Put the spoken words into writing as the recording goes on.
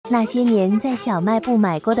那些年在小卖部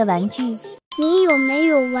买过的玩具，你有没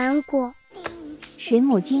有玩过？水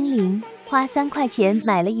母精灵，花3块钱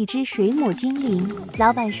买了一只水母精灵。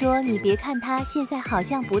老板说：“你别看它现在好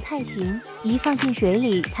像不太行，一放进水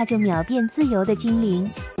里，它就秒变自由的精灵。”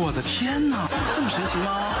我的天哪，这么神奇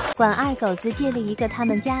吗？管二狗子借了一个他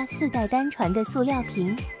们家4代单传的塑料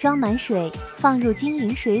瓶，装满水，放入精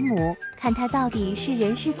灵水母，看它到底是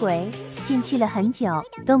人是鬼。进去了很久，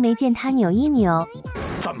都没见它扭一扭。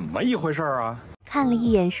怎么一回事啊？看了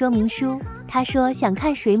一眼说明书，他说想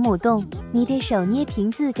看水母动，你得手捏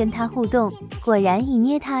瓶子跟它互动。果然一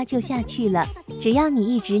捏它就下去了，只要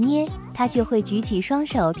你一直捏，它就会举起双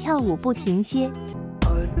手跳舞不停歇。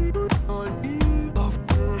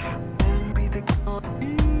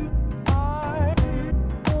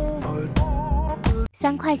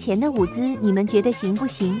3块钱的舞姿，你们觉得行不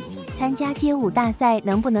行？参加街舞大赛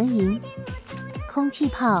能不能赢？空气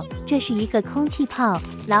炮，这是一个空气炮。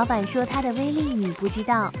老板说它的威力你不知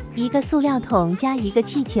道，一个塑料桶加一个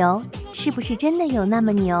气球，是不是真的有那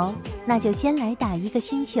么牛？那就先来打一个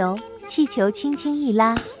星球，气球轻轻一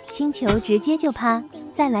拉，星球直接就趴。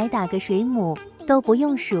再来打个水母，都不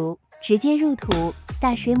用数，直接入土。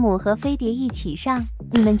大水母和飞碟一起上，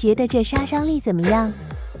你们觉得这杀伤力怎么样？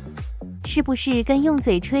是不是跟用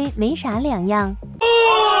嘴吹没啥两样？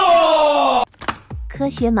科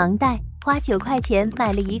学盲袋。花9块钱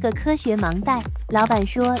买了一个科学盲袋，老板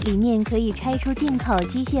说里面可以拆出进口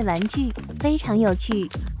机械玩具，非常有趣，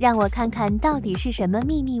让我看看到底是什么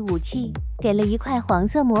秘密武器。给了一块黄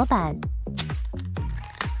色模板，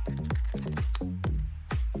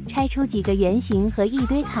拆出几个圆形和一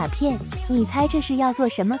堆卡片，你猜这是要做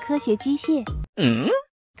什么科学机械？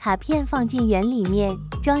卡片放进圆里面，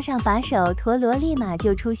装上把手，陀螺立马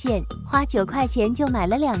就出现。花9块钱就买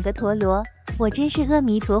了2个陀螺，我真是阿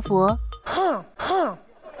弥陀佛。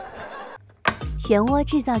漩涡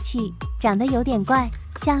制造器长得有点怪，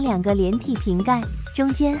像2个连体瓶盖，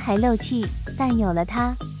中间还漏气，但有了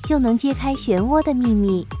它就能揭开漩涡的秘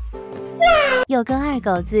密。又跟二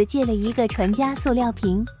狗子借了一个传家塑料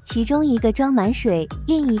瓶，其中一个装满水，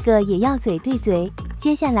另一个也要嘴对嘴。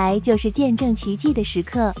接下来就是见证奇迹的时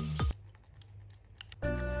刻。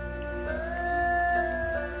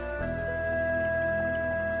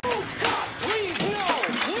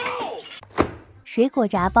水果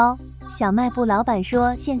炸包，小卖部老板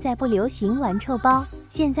说现在不流行玩臭包，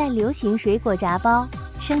现在流行水果炸包，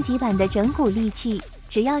升级版的整蛊利器，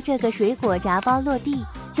只要这个水果炸包落地，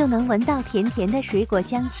就能闻到甜甜的水果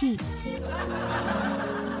香气。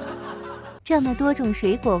这么多种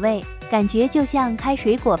水果味，感觉就像开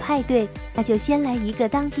水果派对，那就先来一个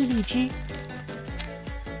当季荔枝。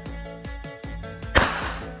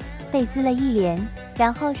被滋了一脸，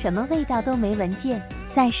然后什么味道都没闻见。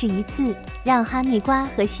再试一次，让哈密瓜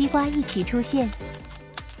和西瓜一起出现。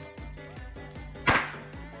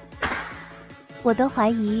我都怀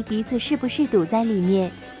疑鼻子是不是堵在里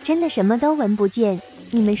面，真的什么都闻不见。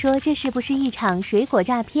你们说这是不是一场水果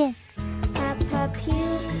诈骗？